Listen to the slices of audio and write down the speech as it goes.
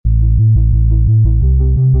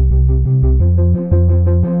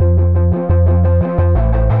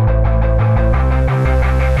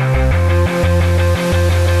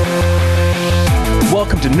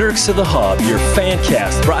Nerks of the Hub, your fan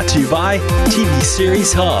cast brought to you by TV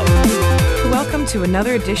Series Hub. Welcome to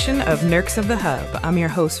another edition of Nerks of the Hub. I'm your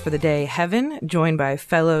host for the day, Heaven, joined by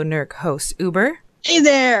fellow Nerk host Uber. Hey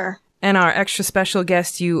there! And our extra special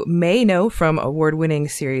guest you may know from award-winning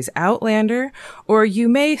series Outlander, or you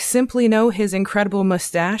may simply know his incredible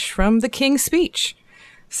mustache from The King's Speech.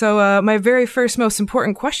 So my very first most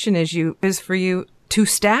important question is for you, to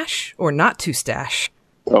stash or not to stash?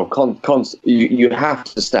 Oh, you have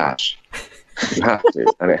to stash. You have to,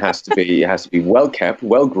 and it has to be well kept,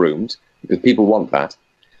 well groomed, because people want that.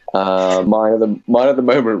 Mine at the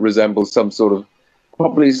moment resembles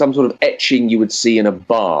probably some sort of etching you would see in a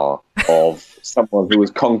bar of someone who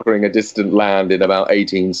was conquering a distant land in about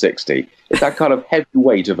 1860. It's that kind of heavy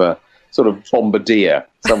weight of a sort of bombardier,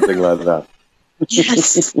 something like that.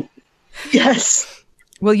 Yes. Yes.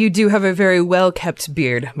 Well, you do have a very well-kept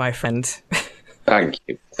beard, my friend.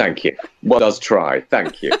 Thank you. One does try.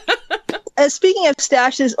 Thank you. Speaking of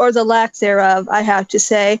stashes, or the lack thereof, I have to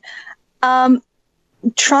say,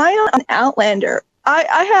 try on Outlander.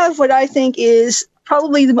 I have what I think is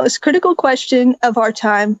probably the most critical question of our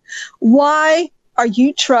time. Why are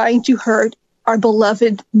you trying to hurt our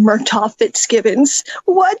beloved Murtaugh Fitzgibbons?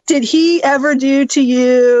 What did he ever do to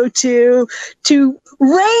you to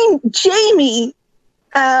rein Jaime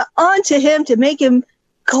onto him, to make him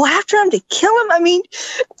go after him, to kill him? I mean,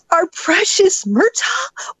 our precious Murtaugh,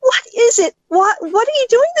 what is it? What are you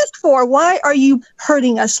doing this for? Why are you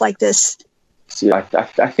hurting us like this? See, I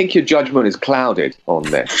think your judgment is clouded on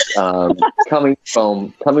this. Coming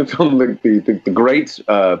from the great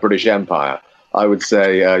British Empire, I would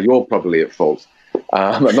say you're probably at fault.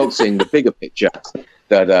 I'm not seeing the bigger picture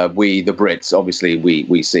that we, the Brits, obviously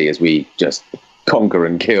we see as we just conquer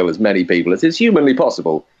and kill as many people as is humanly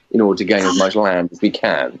possible in order to gain as much land as we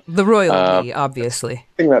can. The royalty, obviously. I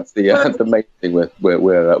think that's the main thing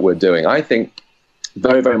we're doing. I think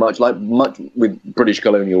very, very much with British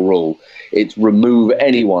colonial rule, it's remove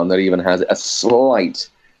anyone that even has a slight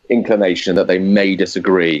inclination that they may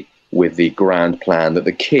disagree with the grand plan that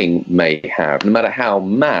the king may have, no matter how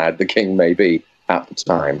mad the king may be at the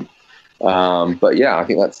time. But yeah, I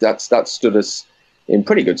think that stood us in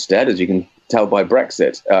pretty good stead, as you can tell by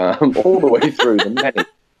Brexit, all the way through the many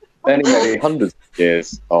hundreds of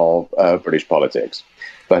years of British politics.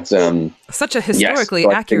 But such a historically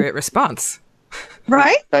accurate response,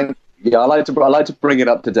 right? Yeah, I like to bring it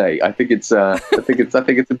up to date. I think it's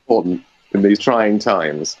important in these trying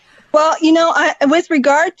times. Well, with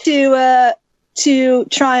regard to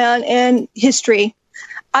Tryon and history,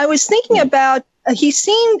 I was thinking about he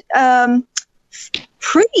seemed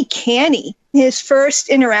pretty canny. His first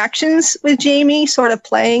interactions with Jaime, sort of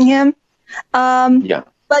playing him. Yeah.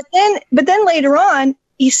 But then later on,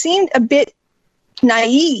 he seemed a bit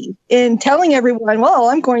naive in telling everyone, well,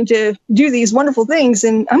 I'm going to do these wonderful things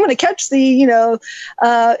and I'm going to catch I'm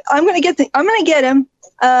going to get him.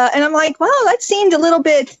 And I'm like, well, that seemed a little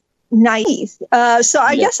bit naive. So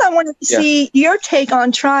I guess I wanted to see your take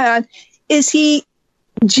on Tryon. Is he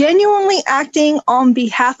genuinely acting on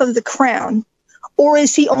behalf of the crown, or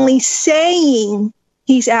is he only saying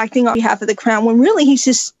he's acting on behalf of the crown when really he's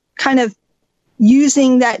just kind of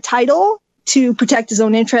using that title to protect his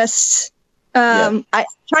own interests? I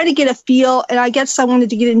try to get a feel, and I guess I wanted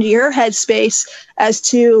to get into your headspace as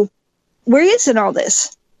to where he is in all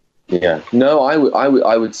this. Yeah, no, I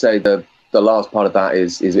would say the last part of that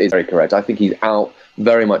is very correct. I think he's out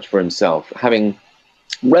very much for himself. Having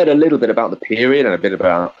read a little bit about the period and a bit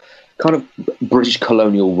about kind of British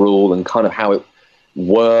colonial rule and kind of how it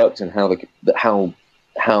worked and how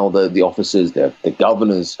the officers, the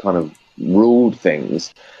governors kind of ruled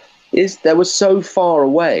things, is they were so far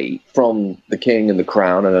away from the king and the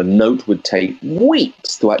crown, and a note would take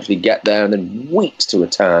weeks to actually get there and then weeks to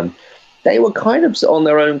return. They were kind of on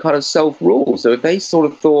their own kind of self-rule. So if they sort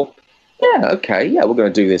of thought, we're going to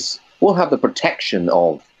do this, we'll have the protection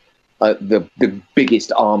of the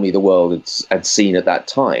biggest army the world had seen at that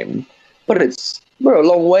time, but we're a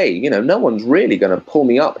long way. No one's really going to pull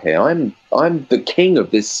me up here. I'm the king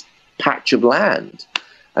of this patch of land.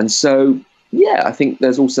 And so, I think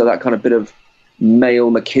there's also that kind of bit of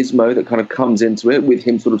male machismo that kind of comes into it, with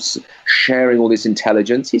him sort of sharing all this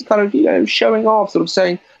intelligence. He's kind of, showing off, sort of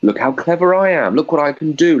saying, look how clever I am. Look what I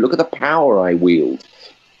can do. Look at the power I wield.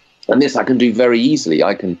 And this I can do very easily.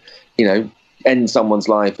 I can, end someone's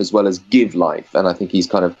life as well as give life. And I think he's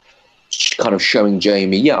kind of showing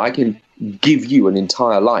Jaime, I can give you an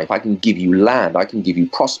entire life. I can give you land. I can give you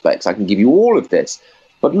prospects. I can give you all of this.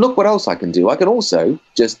 But look what else I can do. I can also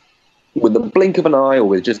just, with the blink of an eye or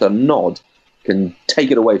with just a nod, can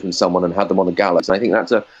take it away from someone and have them on the gallows. And I think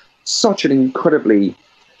that's such an incredibly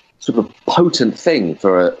sort of potent thing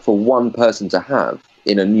for one person to have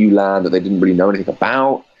in a new land that they didn't really know anything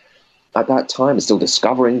about at that time. It's still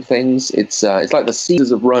discovering things. It's like the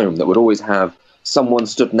Caesars of Rome that would always have someone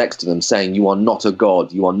stood next to them saying, "You are not a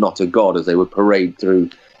god. You are not a god," as they would parade through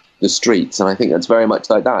the streets. And I think that's very much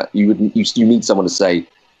like that. You need someone to say,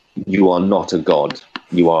 "You are not a god.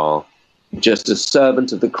 You are just a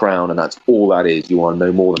servant of the crown, and that's all that is. You are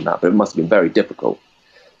no more than that." But it must have been very difficult.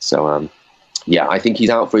 So, yeah, I think he's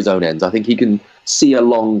out for his own ends. I think he can see a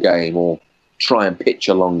long game or try and pitch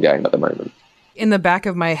a long game at the moment. In the back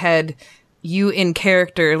of my head, you in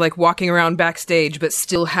character, like walking around backstage, but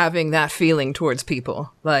still having that feeling towards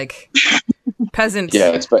people. Like, peasant,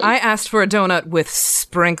 yeah, I asked for a donut with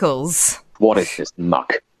sprinkles. What is this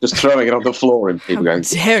muck? Just throwing it on the floor and people How going,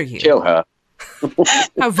 dare you? Kill her.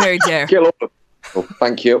 How very dare. Kill all of them. Oh,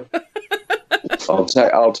 thank you.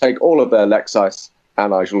 I'll take all of their Lexus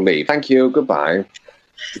and I shall leave. Thank you. Goodbye.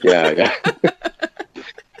 Yeah.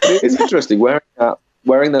 It's interesting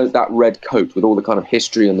wearing that red coat with all the kind of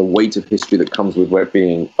history and the weight of history that comes with it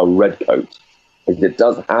being a red coat. It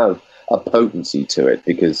does have a potency to it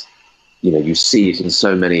because, you see it in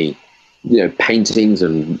so many, paintings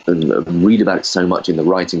and read about it so much in the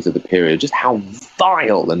writings of the period, just how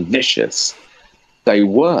vile and vicious they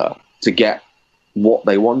were to get what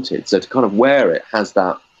they wanted. So to kind of wear it has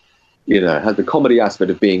that, has the comedy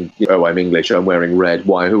aspect of being, oh, I'm English, I'm wearing red.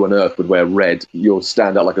 Why? Who on earth would wear red? You'll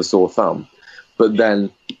stand out like a sore thumb. But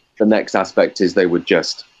then the next aspect is they would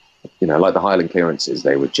just, like the Highland clearances,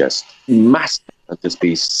 they would just massive and just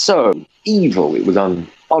be so evil. It was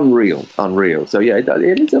unreal. So yeah,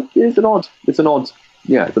 it's an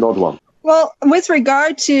odd one. Well, with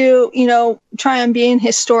regard to, Tryon being a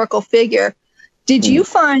historical figure, did you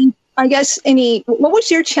find, I guess, what was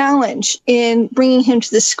your challenge in bringing him to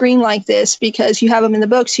the screen like this? Because you have him in the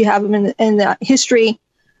books, you have him in the history.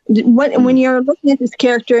 When you're looking at this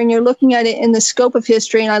character and you're looking at it in the scope of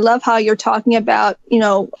history, and I love how you're talking about,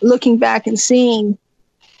 looking back and seeing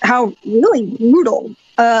how really brutal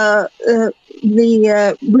the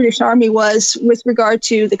British Army was with regard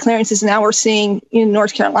to the clearances now we're seeing in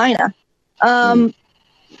North Carolina.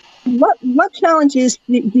 What challenges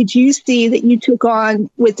did you see that you took on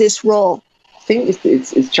with this role? I think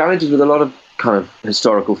it's challenges with a lot of kind of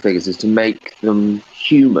historical figures is to make them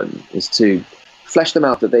human, is to flesh them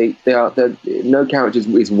out, that they are no character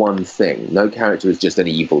is one thing. No character is just an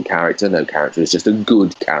evil character. No character is just a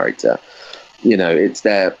good character. It's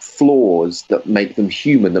their flaws that make them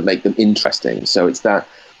human, that make them interesting. So it's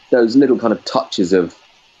those little kind of touches of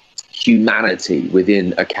humanity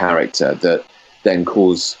within a character that then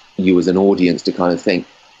cause you as an audience to kind of think,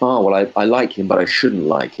 oh, well, I like him, but I shouldn't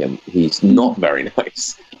like him. He's not very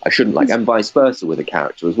nice. I shouldn't like, and vice versa with a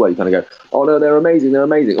character as well. You kind of go, oh no, they're amazing.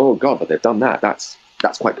 Oh God, but they've done that. That's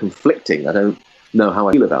quite conflicting. I don't know how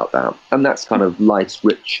I feel about that. And that's kind of life's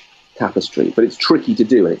rich tapestry, but it's tricky to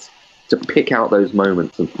do. And it's to pick out those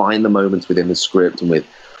moments and find the moments within the script and with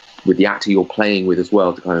the actor you're playing with as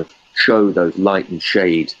well to kind of show those light and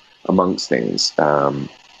shade amongst things,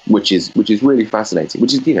 which is really fascinating.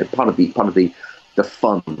 Which is part of the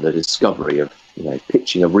fun, the discovery of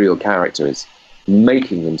pitching a real character is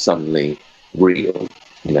making them suddenly real.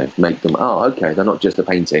 Make them okay, they're not just a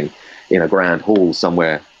painting in a grand hall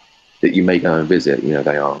somewhere that you may go and visit.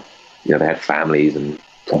 They are. They had families and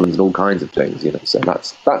problems and all kinds of things. So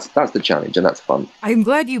that's the challenge, and that's fun. I'm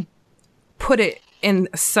glad you put it in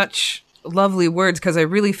such lovely words because I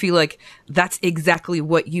really feel like that's exactly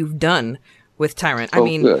what you've done with Tyrant. I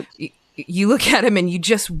mean, you look at him and you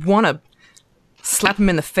just want to slap him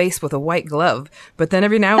in the face with a white glove, but then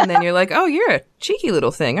every now and then you're like, oh, you're a cheeky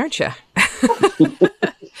little thing, aren't you?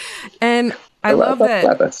 And I love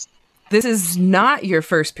that this is not your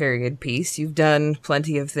first period piece. You've done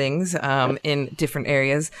plenty of things in different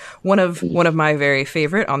areas. One of my very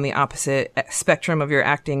favorite on the opposite spectrum of your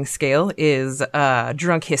acting scale is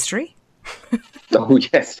Drunk History. Oh,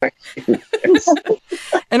 yes. Thank you. Yes.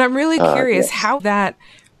 And I'm really curious how that,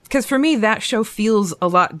 because for me, that show feels a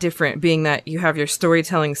lot different, being that you have your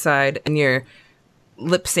storytelling side and your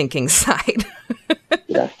lip syncing side.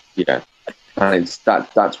 Yeah. And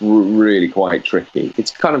that's really quite tricky.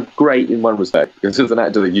 It's kind of great in one respect, because as an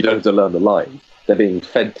actor, you don't have to learn the lines. They're being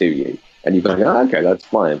fed to you. And you go, okay, that's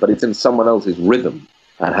fine. But it's in someone else's rhythm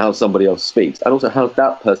and how somebody else speaks. And also how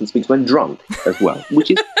that person speaks when drunk as well,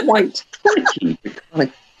 which is quite tricky to kind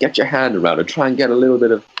of get your hand around and try and get a little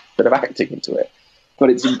bit of acting into it.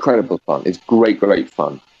 But it's incredible fun. It's great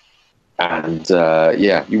fun. And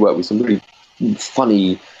you work with some really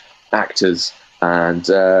funny actors and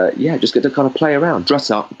just get to kind of play around,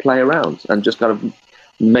 dress up, play around, and just kind of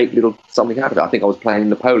make little something out of it. I think I was playing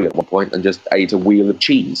Napoleon at one point and just ate a wheel of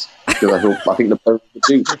cheese because I thought, I think Napoleon could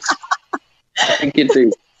do this. I think he'd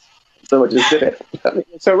do. So I just did it. I mean,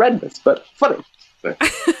 it's horrendous, but funny.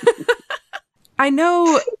 I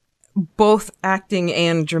know both acting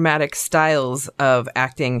and dramatic styles of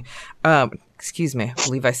acting. Excuse me, I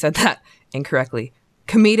believe I said that incorrectly.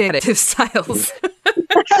 Comedic styles.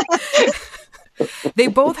 They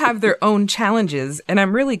both have their own challenges, and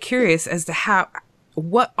I'm really curious as to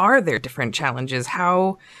what are their different challenges?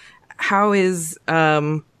 How is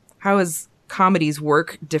comedies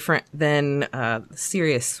work different than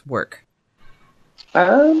serious work?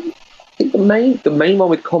 I think the main one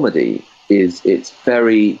with comedy is it's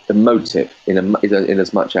very emotive in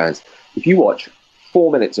as much as if you watch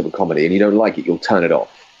 4 minutes of a comedy and you don't like it, you'll turn it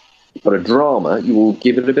off. But a drama, you will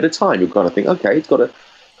give it a bit of time. You'll kind of think, okay, it's got to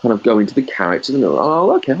kind of go into the characters, and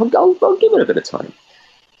I'll give it a bit of time.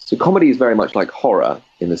 So comedy is very much like horror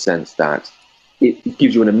in the sense that it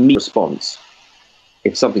gives you an immediate response.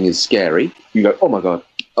 If something is scary, you go, oh my God,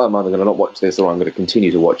 I'm either going to not watch this or I'm going to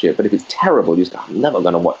continue to watch it. But if it's terrible, you just go, I'm never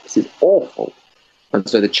going to watch this. This is awful. And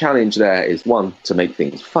so the challenge there is, one, to make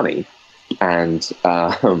things funny, and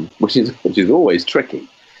which is always tricky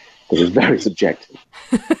because it's very subjective.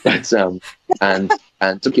 But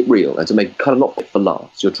and to make it real and to make kind of not fit for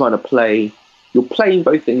laughs. You're playing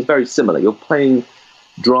both things very similar. You're playing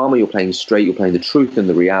drama, you're playing straight, you're playing the truth and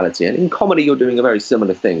the reality. And in comedy, you're doing a very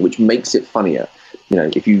similar thing, which makes it funnier. You know,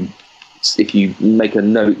 if you make a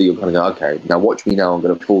note that you're going to go, okay, now watch me now, I'm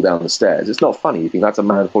going to fall down the stairs. It's not funny. You think that's a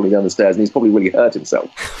man falling down the stairs and he's probably really hurt himself.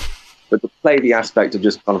 But to play the aspect of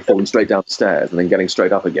just kind of falling straight down the stairs and then getting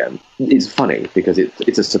straight up again is funny because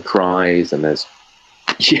it's a surprise and there's,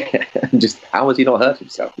 just how has he not hurt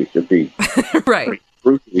himself? He should be right,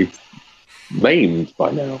 brutally maimed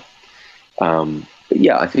by now. But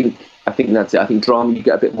yeah, I think that's it. I think drama, you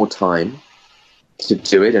get a bit more time to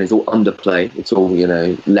do it, and it's all underplay. It's all,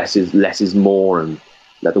 less is more, and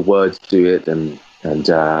let the words do it, and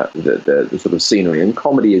the sort of scenery. And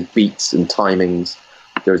comedy is beats and timings.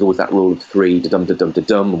 There is always that rule of three, da-dum, da-dum,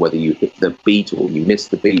 da-dum, whether you hit the beat or you miss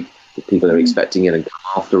the beat, the people are expecting it and come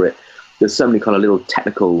after it. There's so many kind of little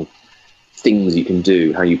technical things you can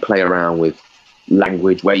do, how you play around with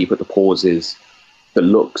language, where you put the pauses, the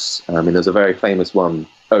looks. I mean, there's a very famous one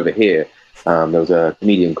over here. There was a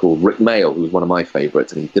comedian called Rick Mayall, who was one of my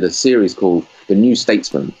favorites, and he did a series called The New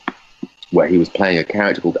Statesman, where he was playing a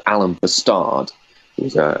character called Alan Bastard, who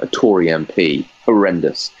was a Tory MP,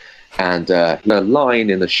 horrendous. And he had a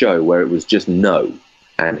line in the show where it was just no.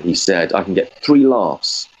 And he said, I can get 3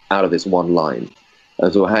 laughs out of this one line.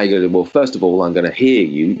 And so how you going to do? Well, first of all, I'm going to hear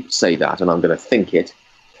you say that, and I'm going to think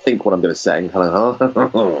what I'm going to say, and kind of,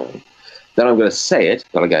 then I'm going to say it,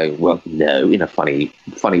 but I go, well, no, in a funny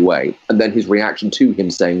way. And then his reaction to him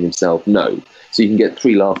saying himself no. So you can get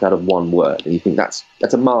 3 laughs out of one word. And you think that's a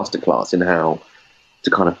masterclass in how to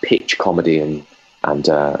kind of pitch comedy and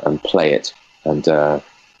play it. And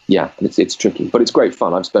it's tricky, but it's great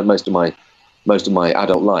fun. I've spent most of my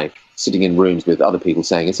adult life sitting in rooms with other people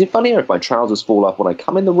saying, is it funnier if my trousers fall off when I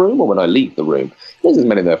come in the room or when I leave the room? This is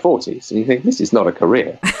men in their 40s. And you think, this is not a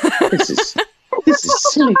career. This is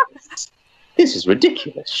silly. This is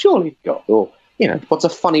ridiculous. Surely God. Or, what's a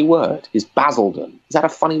funny word? Is Basildon? Is that a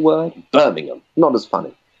funny word? Birmingham. Not as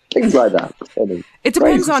funny. Things like that. It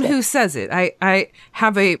depends on who says it. I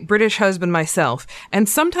have a British husband myself, and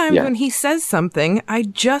sometimes when he says something, I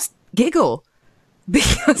just giggle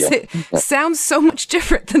because it sounds so much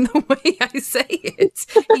different than the way I say it.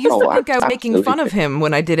 He used to think I was making fun of him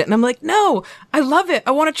when I did it, and I'm like, no, I love it.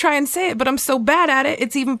 I want to try and say it, but I'm so bad at it.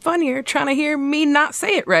 It's even funnier trying to hear me not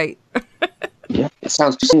say it right. Yeah, it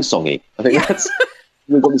sounds sing-songy. I think that's...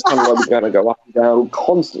 We've got this kind of like we're going to go up and down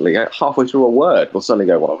constantly. Halfway through a word, we'll suddenly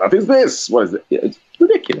go, what is this? What is it? It's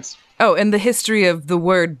ridiculous. Oh, and the history of the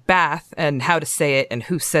word bath and how to say it and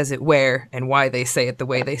who says it where and why they say it the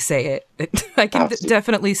way they say it. I can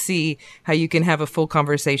definitely see how you can have a full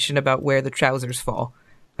conversation about where the trousers fall.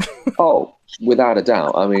 Oh, without a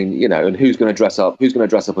doubt. I mean, and who's going to dress up? Who's going to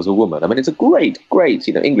dress up as a woman? I mean, it's a great,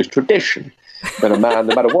 English tradition that a man,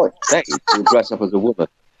 no matter what age, will dress up as a woman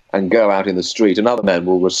and go out in the street, and other men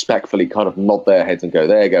will respectfully kind of nod their heads and go,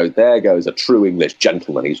 there goes a true English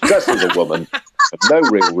gentleman. He's dressed as a woman for no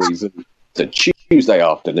real reason. It's a Tuesday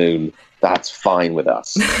afternoon. That's fine with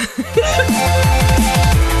us.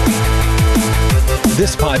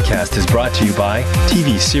 This podcast is brought to you by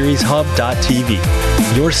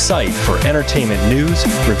TVSeriesHub.tv, your site for entertainment news,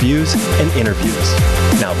 reviews, and interviews.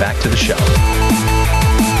 Now back to the show.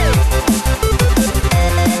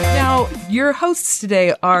 Now, your hosts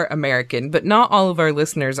today are American, but not all of our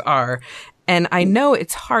listeners are. And I know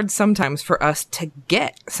it's hard sometimes for us to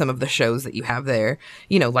get some of the shows that you have there,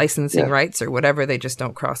 licensing rights or whatever, they just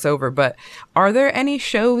don't cross over. But are there any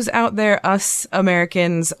shows out there, us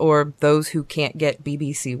Americans or those who can't get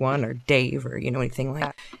BBC One or Dave or, anything like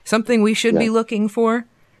that, something we should be looking for?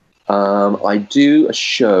 I do a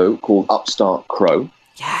show called Upstart Crow,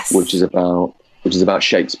 which is about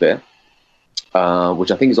Shakespeare,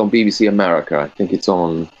 which I think is on BBC America. I think it's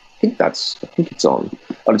on. And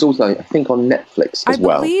it's also, I think, on Netflix as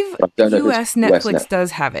well. I believe US Netflix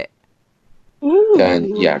does have it.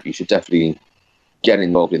 Then, you should definitely get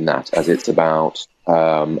involved in that, as it's about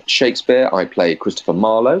Shakespeare. I play Christopher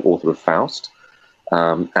Marlowe, author of Faust,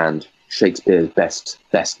 and Shakespeare's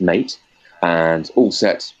best mate, and all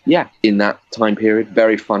set, in that time period.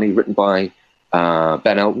 Very funny, written by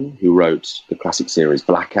Ben Elton, who wrote the classic series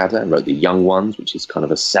Blackadder and wrote The Young Ones, which is kind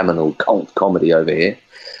of a seminal cult comedy over here.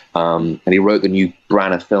 And he wrote the new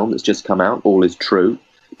Branagh film that's just come out, All Is True,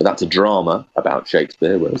 but that's a drama about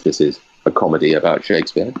Shakespeare, whereas this is a comedy about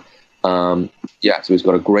Shakespeare. So he's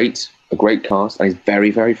got a great cast, and he's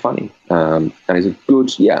very, very funny. And he's a good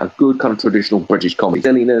kind of traditional British comedy,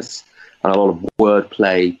 silliness, and a lot of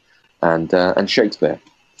wordplay and Shakespeare.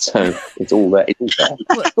 So it's all there. It's all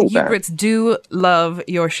there. Look, you Brits do love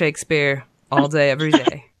your Shakespeare all day, every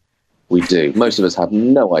day. We do. Most of us have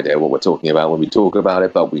no idea what we're talking about when we talk about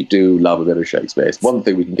it, but we do love a bit of Shakespeare. It's one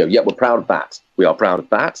thing we can go, we're proud of that. We are proud of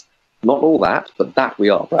that. Not all that, but that we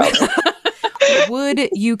are proud of. Would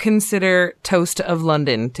you consider Toast of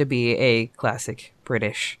London to be a classic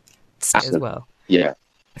British as well? Yeah.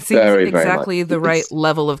 Seems very, exactly very the right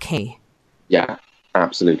level of K. Yeah,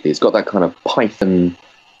 absolutely. It's got that kind of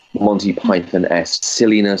Monty Python-esque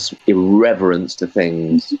silliness, irreverence to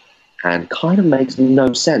things, and kind of makes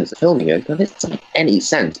no sense filming it. It doesn't make any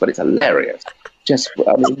sense, but it's hilarious.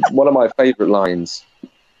 One of my favourite lines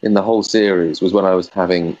in the whole series was when I was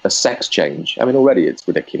having a sex change. Already it's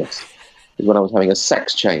ridiculous. Is when I was having a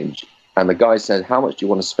sex change, and the guy said, "How much do you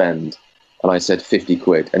want to spend?" And I said, 50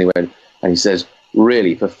 quid. And he says,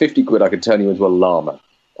 "Really, for 50 quid I could turn you into a llama."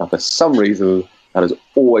 And for some reason, that has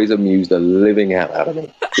always amused the living hell out of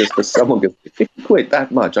me. Just for someone goes, 50 quid,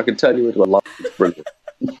 that much, I can turn you into a llama. It's brilliant.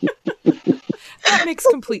 That makes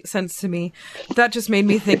complete sense to me. That just made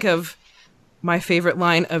me think of my favorite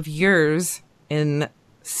line of yours in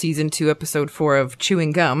season 2, episode 4 of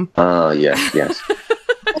Chewing Gum. Yes.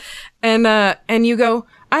 And you go,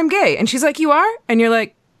 "I'm gay," and she's like, "You are?" And you're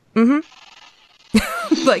like, "Mm-hmm."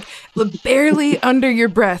 Like barely under your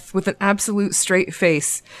breath with an absolute straight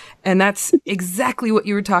face. And that's exactly what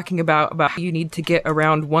you were talking about you need to get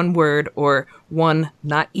around one word or one,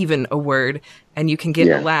 not even a word, and you can get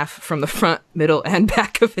a laugh from the front, middle, and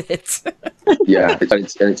back of it.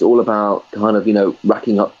 It's all about kind of,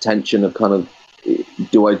 racking up tension of kind of,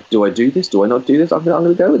 do I do this? Do I not do this? I'm going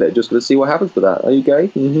to go with it. Just going to see what happens with that. Are you gay?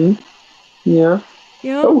 Mm-hmm. Yeah.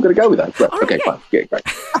 Oh, we're going to go with that. Great. Okay, fine. Yeah, great.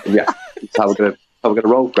 Yeah. That's how we're going to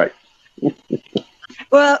roll. Great.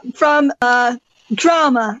 Well, from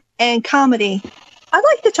drama and comedy, I'd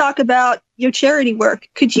like to talk about your charity work.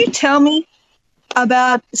 Could you tell me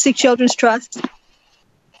about Sick Children's Trust?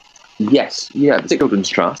 Yes. Yeah, the Sick Children's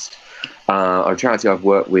Trust, a charity I've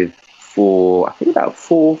worked with for, I think, about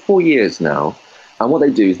four years now. And what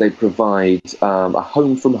they do is they provide a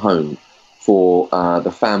home from home for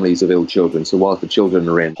the families of ill children. So whilst the children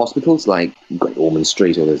are in hospitals like Great Ormond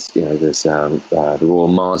Street, or there's the Royal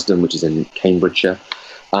Marsden, which is in Cambridgeshire,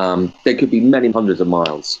 they could be many hundreds of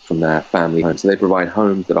miles from their family home. So they provide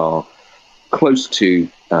homes that are close to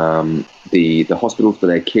the hospitals for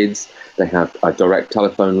their kids. They have a direct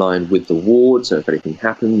telephone line with the ward, so if anything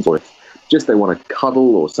happens, or if just they want to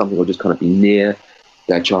cuddle or something, or just kind of be near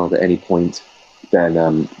their child at any point, then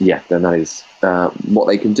that is what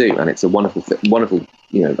they can do. And it's a wonderful,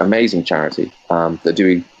 amazing charity that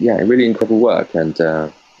do really incredible work. And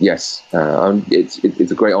it's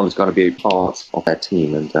a great honour to kind of be a part of their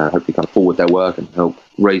team and hopefully kind of forward their work and help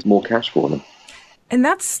raise more cash for them. And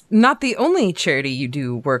that's not the only charity you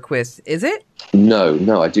do work with, is it?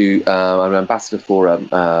 No, I do. I'm an ambassador for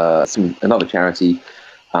another charity,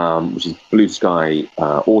 which is Blue Sky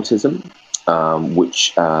Autism,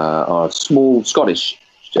 which are a small Scottish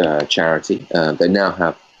charity. They now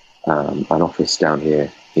have an office down here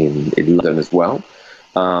in London as well.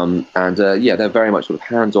 They're very much sort of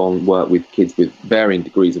hands-on work with kids with varying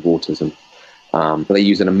degrees of autism. But they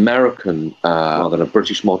use an American rather than a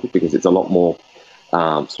British model because it's a lot more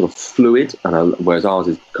sort of fluid, whereas ours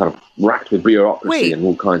is kind of racked with bureaucracy and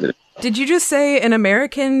all kinds of. Did you just say an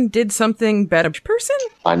American did something better person?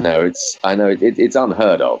 I know it's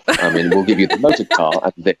unheard of. I mean, we'll give you the motor car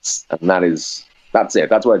and this, and that's it.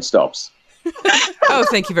 That's where it stops. Oh,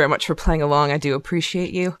 thank you very much for playing along. I do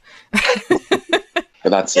appreciate you. But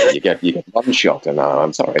that's it. You get one shot, and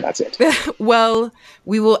I'm sorry, that's it. Well,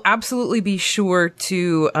 we will absolutely be sure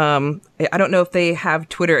to. I don't know if they have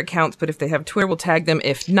Twitter accounts, but if they have Twitter, we'll tag them.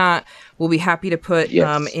 If not, we'll be happy to put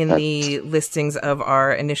in the listings of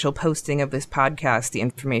our initial posting of this podcast the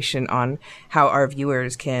information on how our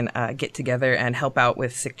viewers can get together and help out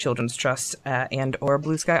with Sick Children's Trust and or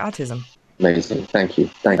Blue Sky Autism. Amazing. Thank you.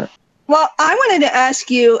 Thank you. Well, I wanted to ask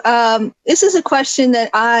you, this is a question that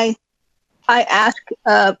I ask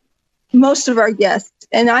most of our guests,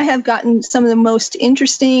 and I have gotten some of the most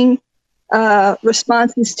interesting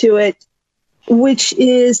responses to it, which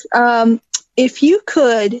is if you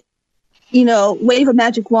could, wave a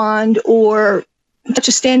magic wand or touch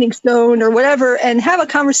a standing stone or whatever and have a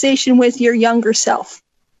conversation with your younger self.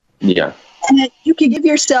 Yeah. And that you could give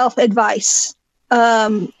yourself advice,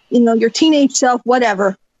 your teenage self,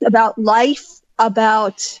 whatever, about life,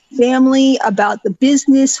 about family, about the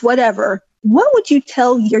business, whatever. What would you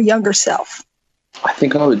tell your younger self? I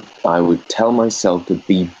think I would tell myself to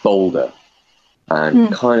be bolder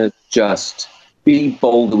and kind of just be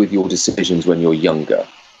bolder with your decisions when you're younger,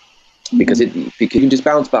 because you can just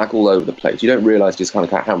bounce back all over the place. You don't realize just kind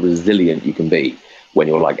of how resilient you can be when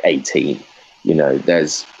you're like 18. You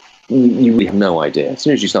really have no idea. As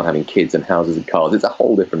soon as you start having kids and houses and cars, it's a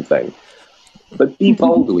whole different thing. But be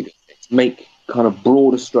bolder with it. Make kind of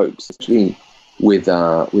broader strokes, especially with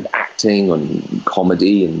acting and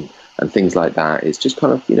comedy and things like that. It's just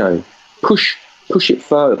kind of, push it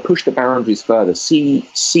further, push the boundaries further,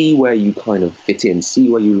 see where you kind of fit in, see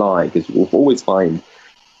where you lie, because you'll always find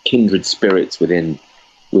kindred spirits within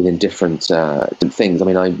different things. I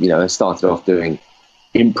mean, I started off doing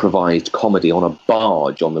improvised comedy on a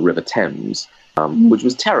barge on the River Thames, which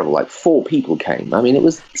was terrible. Like 4 people came. I mean, it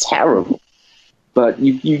was terrible. But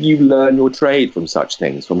you learn your trade from such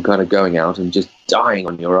things, from kind of going out and just dying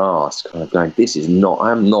on your ass, kind of going,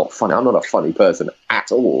 I'm not funny. I'm not a funny person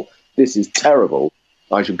at all. This is terrible.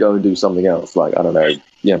 I should go and do something else. Like, I don't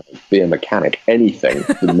know, be a mechanic, anything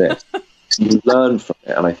than this. You learn from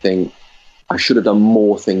it. And I think I should have done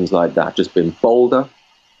more things like that. Just been bolder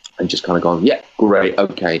and just kind of gone, yeah, great,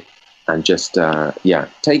 okay. And just,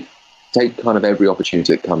 take kind of every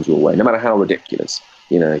opportunity that comes your way, no matter how ridiculous.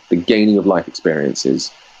 The gaining of life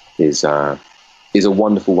experiences is a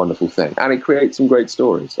wonderful, wonderful thing. And it creates some great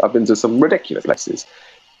stories. I've been to some ridiculous places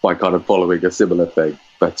by kind of following a similar thing.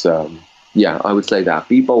 But I would say that.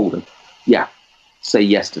 Be bolder. Yeah. Say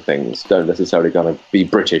yes to things. Don't necessarily kind of be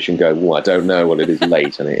British and go, well, I don't know what it is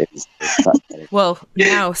late. And it is. Well,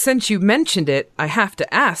 now, since you mentioned it, I have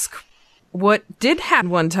to ask, what did happen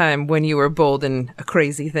one time when you were bold and a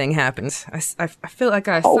crazy thing happened? I feel like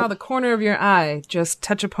I saw the corner of your eye just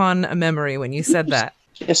touch upon a memory when you said that.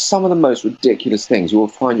 Just some of the most ridiculous things you will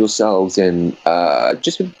find yourselves in,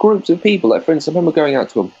 just with groups of people. Like, for instance, I remember going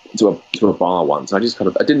out to a bar once. I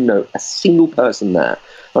didn't know a single person there.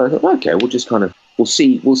 And I thought, okay, we'll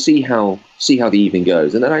see how the evening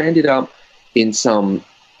goes. And then I ended up in some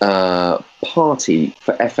party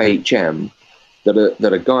for FHM.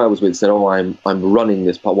 That a guy I was with said, "Oh, I'm running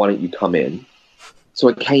this part. Why don't you come in?" So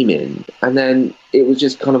I came in, and then it was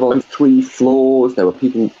just kind of on 3 floors. There were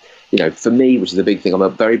people, for me, which is a big thing. I'm a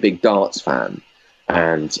very big darts fan,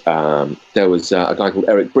 and there was a guy called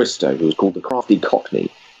Eric Bristow who was called the Crafty Cockney.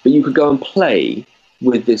 But you could go and play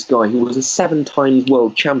with this guy who was a 7-time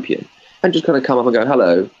world champion, and just kind of come up and go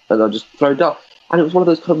hello, and I'll just throw darts. And it was one of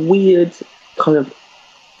those kind of weird, kind of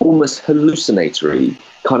almost hallucinatory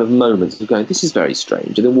kind of moments of going, this is very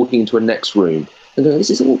strange, and then walking into a next room and going, this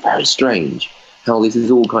is all very strange, how this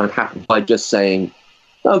is all kind of happened by just saying,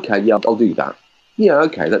 okay, yeah, I'll do that. Yeah,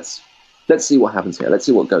 okay, let's see what happens here. Let's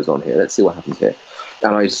see what goes on here. Let's see what happens here.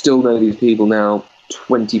 And I still know these people now,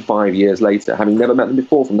 25 years later, having never met them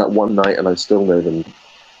before from that one night, and I still know them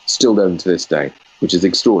to this day, which is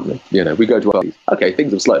extraordinary. We go to parties. Okay,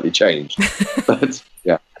 things have slightly changed, but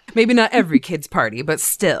yeah. Maybe not every kid's party, but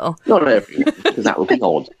still. Not every, because that would be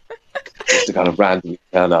odd. Just to kind of randomly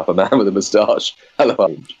turn up a man with a moustache.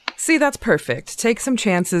 Hello. See, that's perfect. Take some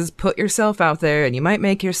chances, put yourself out there, and you might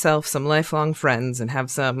make yourself some lifelong friends and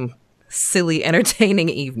have some silly, entertaining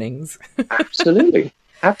evenings. Absolutely.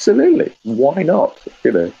 Absolutely. Why not?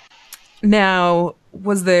 Now,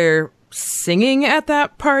 was there singing at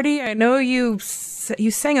that party? I know you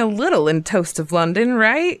sang a little in Toast of London,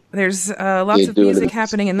 right? There's lots of music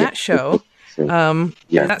happening in that show. Is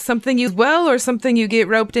that something you or something you get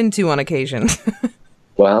roped into on occasion?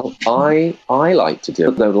 Well, I like to do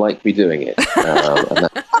it, but don't like me doing it. And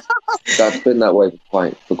that's been that way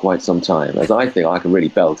for quite some time, as I think I can really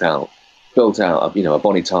belt out built out a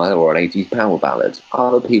Bonnie Tyler or an 80s power ballad,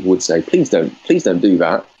 other people would say, please don't do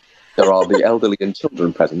that. There are the elderly and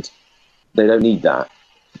children present. They don't need that.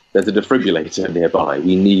 There's a defibrillator nearby.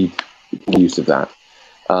 We need use of that.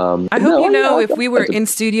 I hope if we were in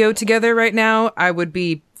studio together right now, I would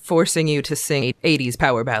be forcing you to sing 80s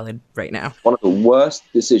power ballad right now. One of the worst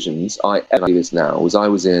decisions I ever do this now was I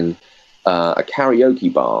was in a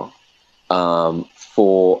karaoke bar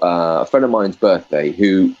for a friend of mine's birthday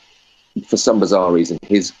who, for some bizarre reason,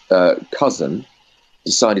 his cousin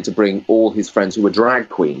decided to bring all his friends who were drag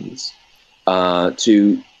queens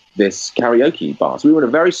to this karaoke bar. So we were in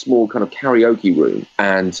a very small kind of karaoke room,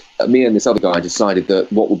 and me and this other guy decided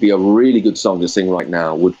that what would be a really good song to sing right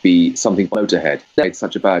now would be something by Motorhead. It's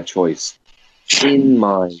such a bad choice in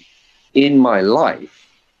my life,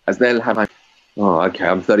 as they'll have. Okay,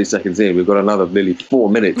 I'm 30 seconds in. We've got another nearly 4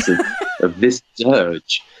 minutes of this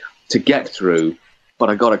dirge to get through, but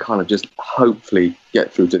I got to kind of just hopefully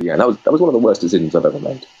get through to the end. That was one of the worst decisions I've ever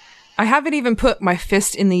made. I haven't even put my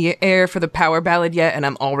fist in the air for the power ballad yet, and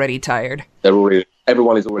I'm already tired.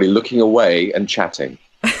 Everyone is already looking away and chatting.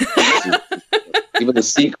 Even the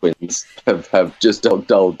sequins have just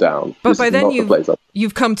dulled down. But by then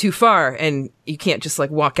you've come too far, and you can't just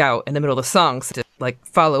walk out in the middle of the songs to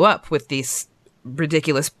follow up with these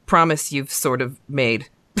ridiculous promise you've sort of made.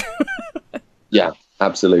 Yeah,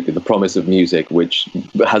 absolutely. The promise of music, which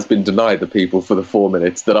has been denied the people for the 4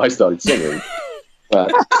 minutes that I started singing. But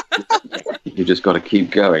you just got to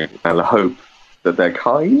keep going and hope that they're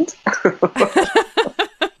kind.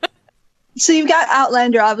 So you've got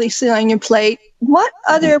Outlander obviously on your plate. What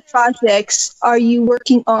other projects are you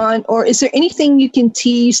working on, or is there anything you can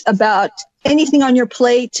tease about anything on your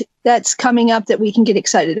plate that's coming up that we can get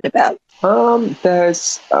excited about?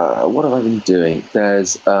 There's what have I been doing?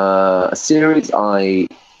 There's a series I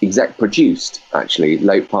exec produced actually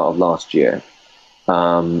late part of last year,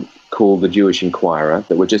 called The Jewish Inquirer,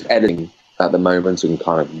 that we're just editing at the moment and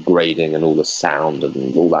kind of grading and all the sound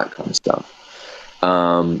and all that kind of stuff.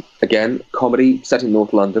 Again, comedy set in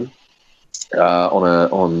North London,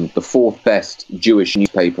 on the fourth best Jewish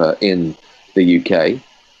newspaper in the UK.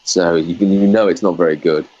 So you know it's not very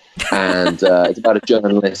good. And it's about a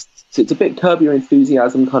journalist. It's a bit Curb Your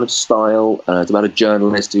Enthusiasm kind of style. It's about a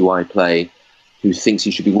journalist who I play, who thinks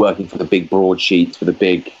he should be working for the big broadsheets, for the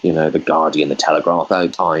big, the Guardian, the Telegraph, the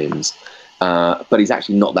Times. But he's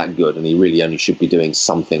actually not that good, and he really only should be doing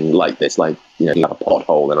something like this, like, you have a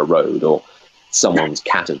pothole in a road, or someone's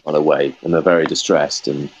cat has run away and they're very distressed,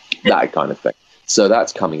 and that kind of thing. So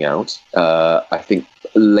that's coming out, I think,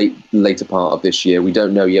 later part of this year. We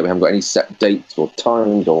don't know yet. We haven't got any set dates or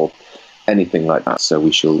times or anything like that. So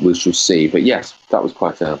we shall see. But yes, that was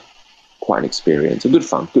quite an experience, a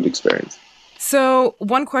good experience. So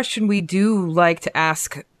one question we do like to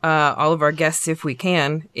ask all of our guests, if we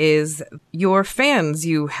can, is your fans.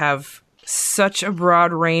 You have such a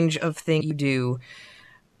broad range of things you do.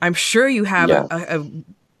 I'm sure you have a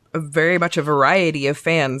very much a variety of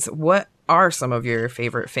fans. What are some of your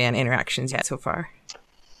favorite fan interactions yet so far?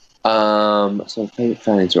 Favorite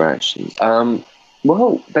fan interactions.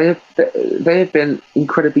 Well, they have been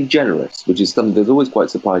incredibly generous, which is something that's always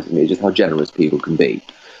quite surprising to me, just how generous people can be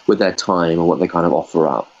with their time and what they kind of offer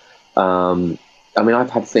up. I've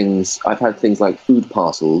had things like food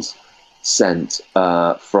parcels sent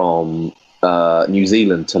from New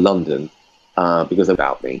Zealand to London because they're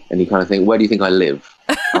about me, and you kind of think, where do you think I live?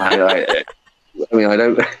 I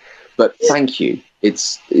don't. But thank you.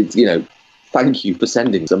 It's thank you for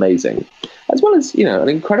sending. It's amazing. As well as an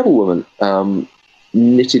incredible woman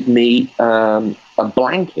knitted me a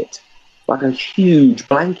blanket. Like a huge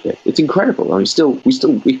blanket. It's incredible.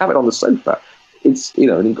 We have it on the sofa. It's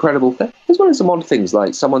an incredible thing. As well as some odd things,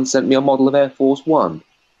 like someone sent me a model of Air Force One,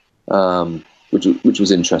 which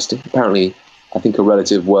was interesting. Apparently, I think a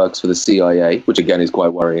relative works for the CIA, which again is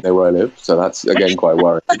quite worrying. Where I live, so that's again quite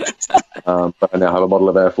worrying. But I now have a model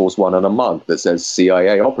of Air Force One and a mug that says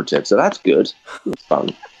CIA operative, so that's good. It's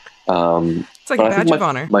fun. It's like a badge of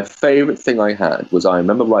honor. My favorite thing I had was, I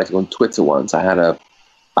remember writing on Twitter once.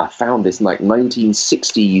 I found this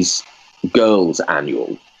 1960s girls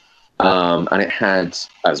annual, and it had,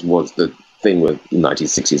 as was the thing with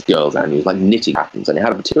 1960s girls annuals, like knitting patterns, and it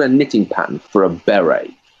had a particular knitting pattern for a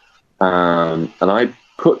beret. And I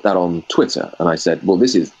put that on Twitter, and I said, well,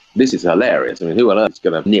 this is hilarious. I mean, who on earth is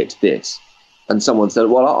going to knit this? And someone said,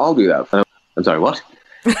 well, I'll do that. I'm sorry, what?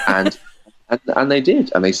 And they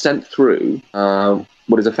did, and they sent through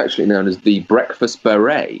what is affectionately known as the breakfast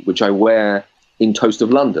beret, which I wear in Toast of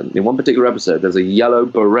London. In one particular episode, there's a yellow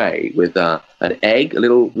beret with an egg, a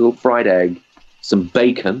little fried egg, some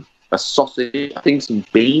bacon, a sausage, I think some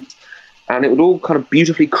beans, and it would all kind of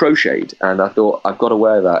beautifully crocheted. And I thought, I've got to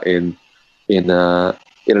wear that in an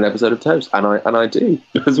episode of Toast, and I do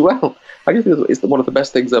as well. I just think it's one of the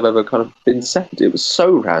best things I've ever kind of been sent. It was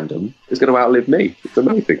so random. It's going to outlive me. It's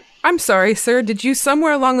amazing. I'm sorry, sir. Did you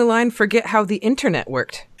somewhere along the line forget how the internet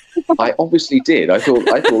worked? I obviously did. I thought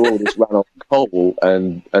all this ran on coal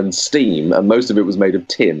and steam, and most of it was made of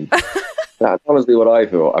tin. That's honestly what I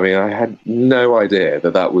thought. I mean, I had no idea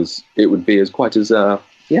that it would be as quite as I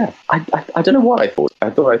don't know what I thought. I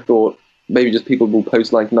thought maybe just people will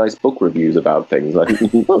post like nice book reviews about things. Like,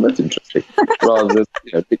 oh, that's interesting. Rather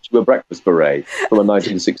than pitch you a breakfast beret from a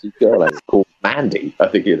 1960s girl called Mandy, I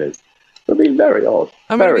think it is. It'll be very odd.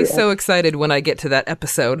 I'm going to be so excited when I get to that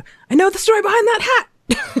episode. I know the story behind that hat.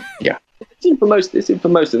 Yeah. It's in for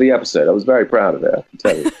most of the episode. I was very proud of it, I can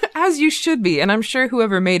tell you. As you should be. And I'm sure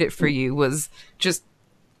whoever made it for you was just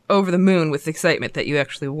over the moon with excitement that you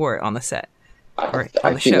actually wore it on the set. I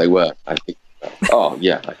think they were. Oh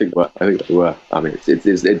yeah, I think they were. I mean,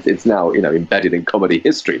 it's now embedded in comedy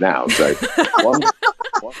history now. So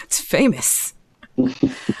it's famous.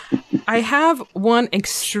 I have one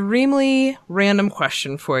extremely random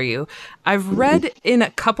question for you. I've read in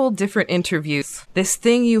a couple different interviews this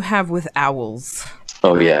thing you have with owls.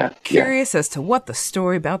 Oh yeah. I'm curious as to what the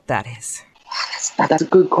story about that is. That's a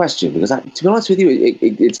good question, because to be honest with you,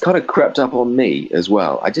 it's kind of crept up on me as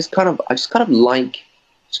well. I just kind of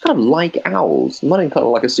like owls, not in kind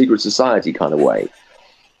of like a secret society kind of way,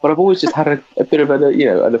 but I've always just had a bit of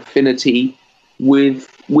an affinity with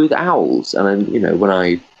owls. And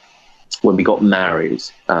then, when we got married,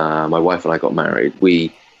 my wife and I got married,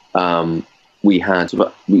 we sort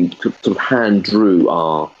of hand drew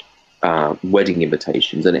our wedding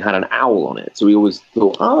invitations, and it had an owl on it. So we always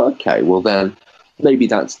thought, oh, okay, well then maybe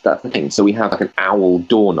that's the thing. So we have like an owl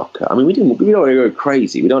door knocker. I mean, we don't want to go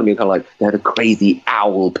crazy. We don't want to be kind of like, they're the crazy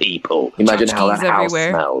owl people. Imagine how that house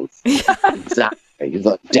smells. Exactly. There's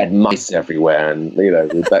like dead mice everywhere, and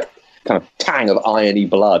with that kind of tang of irony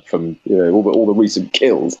blood from all the recent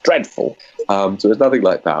kills. Dreadful. So there's nothing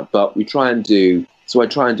like that. But I try and do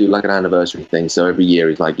like an anniversary thing. So every year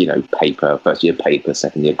is like, paper, first year paper,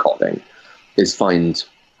 second year cotting, is find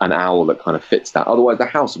an owl that kind of fits that. Otherwise, the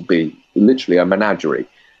house would be literally a menagerie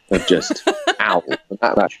of just owls.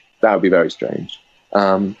 That would be very strange.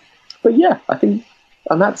 But yeah, I think,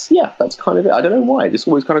 and that's kind of it. I don't know why. It just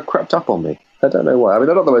always kind of crept up on me. I don't know why. I mean,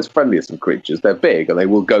 they're not the most friendliest of creatures. They're big and they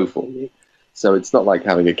will go for you. So it's not like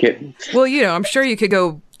having a kitten. Well, I'm sure you could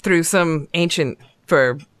go through some ancient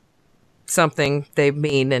for something they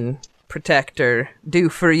mean and protect or do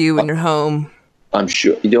for you in your home. I'm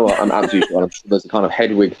sure. You know what? I'm absolutely sure. I'm sure there's a kind of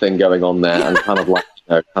Hedwig thing going on there, and kind of like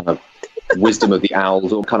kind of wisdom of the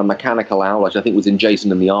owls, or kind of mechanical owl, which I think was in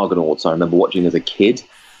Jason and the Argonauts. I remember watching as a kid,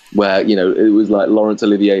 where it was like Laurence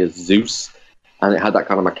Olivier as Zeus, and it had that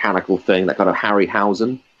kind of mechanical thing, that kind of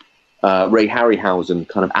Harryhausen, Ray Harryhausen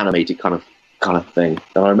kind of animated kind of thing.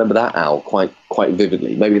 And I remember that owl quite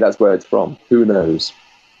vividly. Maybe that's where it's from. Who knows?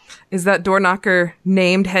 Is that door knocker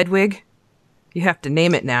named Hedwig? You have to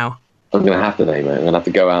name it now. I'm going to have to name it. I'm going to have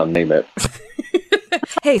to go out and name it.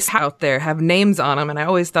 Hey, out there have names on them, and I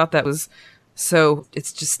always thought that was so.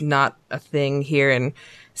 It's just not a thing here in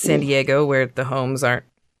San Diego, where the homes aren't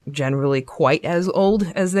generally quite as old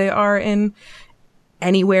as they are in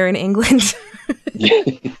anywhere in England.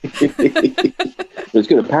 It's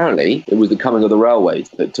good. Apparently, it was the coming of the railways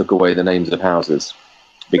that took away the names of houses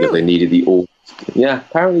because they needed the old. Yeah,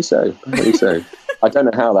 apparently so. I don't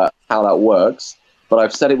know how that works, but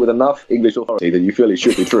I've said it with enough English authority that you feel it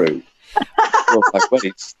should be true. Well,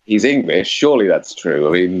 he's English. Surely that's true.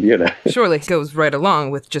 I mean, Surely it goes right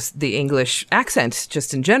along with just the English accent,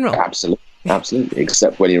 just in general. Absolutely.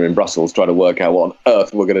 Except when you're in Brussels trying to work out what on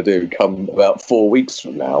earth we're going to do come about 4 weeks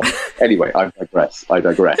from now. Anyway, I digress.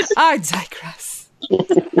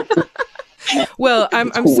 Well,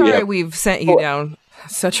 I'm sorry we've sent you down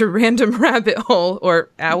such a random rabbit hole or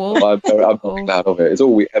owl. I'm not glad of it. It's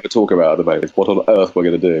all we ever talk about at the moment. It's what on earth we're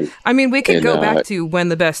going to do. I mean, we could go back to when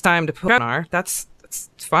the best time to put on our. That's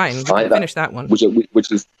fine. We can finish that one.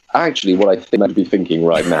 Which is actually what I think I'd be thinking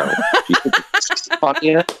right now. It's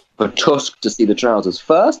funnier for Tusk to see the trousers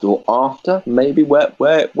first or after? Maybe where's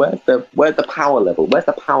the power level? Where's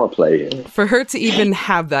the power play here? For her to even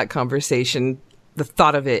have that conversation, the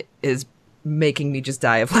thought of it is making me just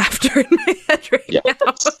die of laughter in my head right now.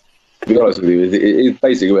 To be honest with you, it's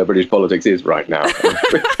basically where British politics is right now.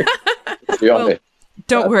 To be honest.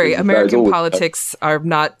 Don't worry, American politics are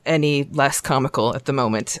not any less comical at the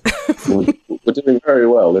moment. We're doing very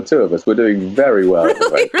well. The two of us, we're doing very well.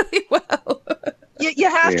 Really well. You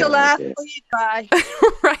have to laugh before you cry.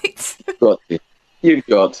 Right. You've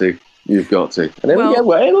got to. You've got to. And then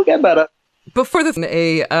it'll get better. Before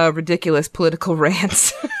a ridiculous political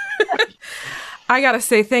rant, I gotta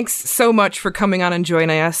say thanks so much for coming on and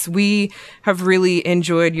joining us. We have really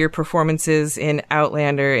enjoyed your performances in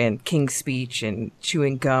Outlander and King's Speech and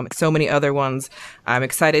Chewing Gum, so many other ones. I'm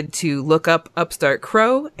excited to look up Upstart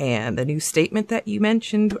Crow and the new statement that you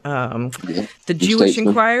mentioned. The Jewish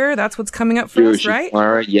Inquirer, that's what's coming up for us, right?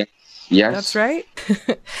 Inquirer, yeah. Yes. That's right.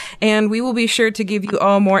 And we will be sure to give you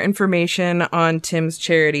all more information on Tim's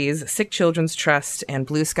charities, Sick Children's Trust and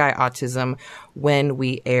Blue Sky Autism, when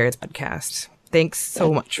we air the podcast. Thanks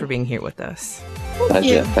so much for being here with us.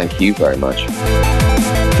 Pleasure. Thank you very much.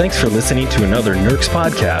 Thanks for listening to another NERCS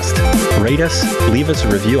podcast. Rate us, leave us a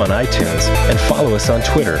review on iTunes, and follow us on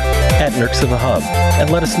Twitter @NERCS of the Hub, and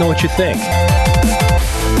let us know what you think.